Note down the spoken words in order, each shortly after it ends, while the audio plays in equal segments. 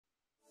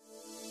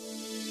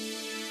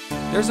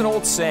There's an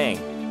old saying,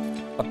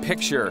 a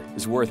picture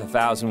is worth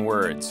 1,000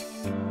 words.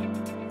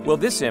 Well,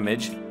 this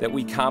image that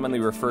we commonly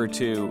refer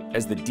to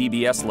as the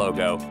DBS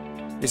logo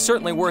is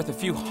certainly worth a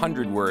few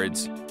hundred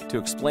words to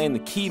explain the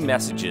key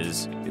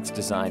messages it's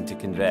designed to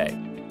convey.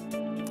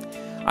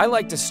 I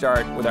like to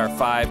start with our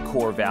 5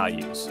 core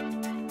values.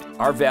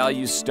 Our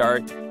values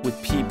start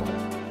with people,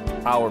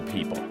 our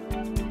people.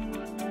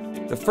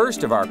 The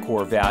first of our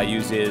core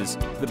values is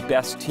the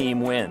best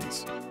team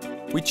wins.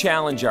 We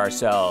challenge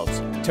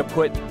ourselves to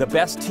put the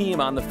best team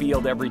on the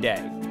field every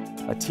day.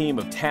 A team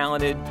of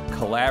talented,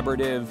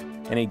 collaborative,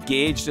 and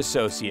engaged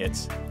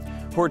associates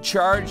who are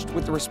charged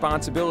with the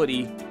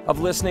responsibility of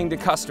listening to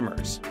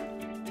customers.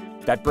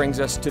 That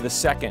brings us to the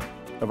second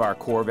of our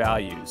core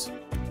values.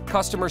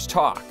 Customers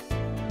talk,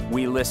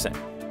 we listen.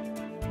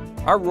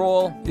 Our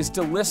role is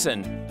to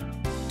listen,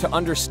 to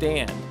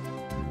understand,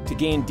 to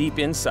gain deep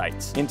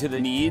insights into the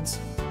needs,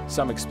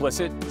 some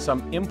explicit,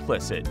 some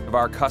implicit, of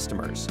our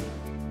customers.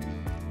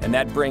 And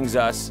that brings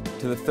us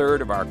to the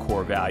third of our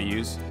core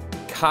values.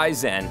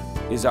 Kaizen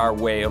is our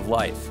way of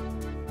life.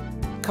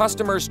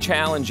 Customers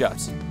challenge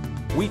us.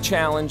 We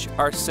challenge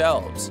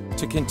ourselves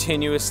to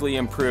continuously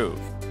improve.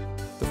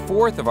 The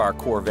fourth of our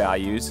core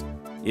values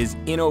is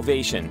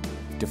innovation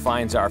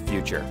defines our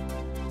future.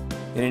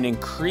 In an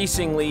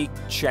increasingly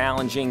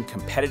challenging,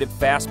 competitive,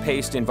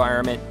 fast-paced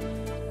environment,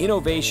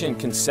 innovation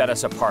can set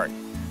us apart.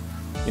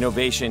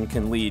 Innovation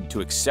can lead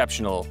to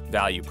exceptional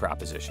value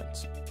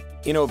propositions.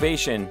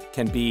 Innovation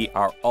can be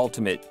our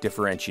ultimate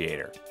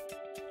differentiator.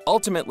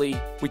 Ultimately,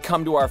 we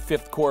come to our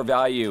fifth core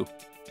value.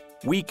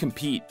 We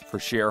compete for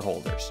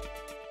shareholders.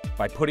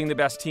 By putting the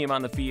best team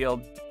on the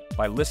field,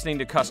 by listening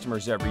to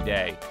customers every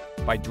day,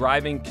 by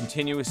driving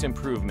continuous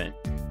improvement,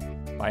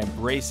 by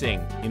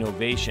embracing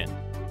innovation.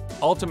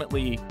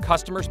 Ultimately,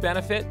 customers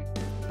benefit,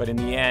 but in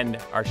the end,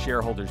 our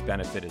shareholders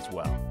benefit as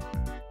well.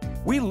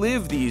 We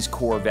live these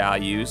core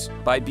values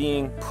by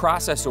being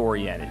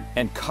process-oriented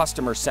and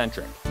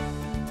customer-centric.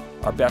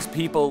 Our best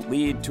people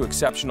lead to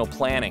exceptional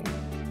planning,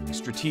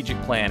 strategic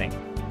planning,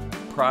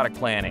 product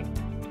planning,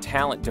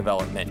 talent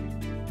development.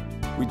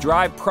 We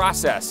drive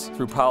process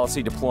through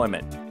policy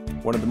deployment,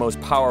 one of the most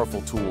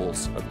powerful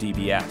tools of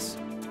DBS.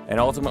 And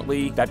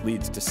ultimately, that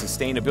leads to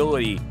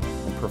sustainability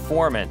and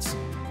performance.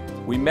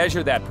 We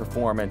measure that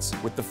performance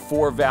with the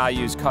 4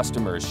 values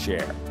customers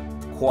share: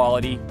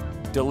 quality,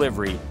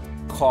 delivery,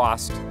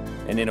 cost,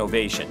 and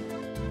innovation.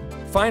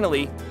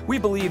 Finally, we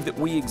believe that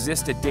we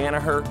exist at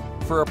Danaher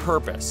for a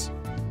purpose,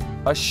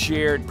 a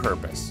shared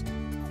purpose.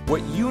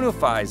 What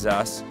unifies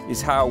us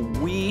is how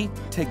we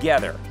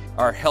together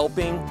are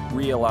helping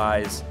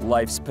realize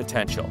life's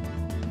potential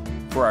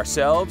for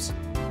ourselves,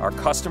 our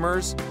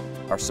customers,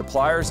 our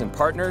suppliers and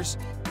partners,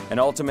 and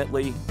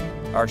ultimately,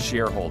 our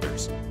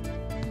shareholders.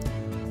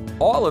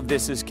 All of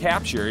this is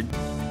captured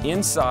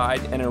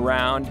inside and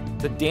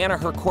around the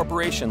Danaher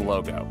Corporation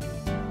logo.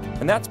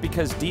 And that's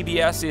because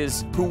DBS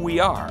is who we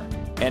are,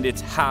 and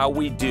it's how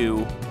we do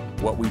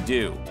what we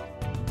do.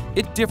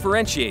 It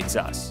differentiates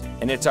us,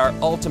 and it's our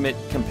ultimate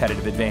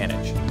competitive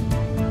advantage.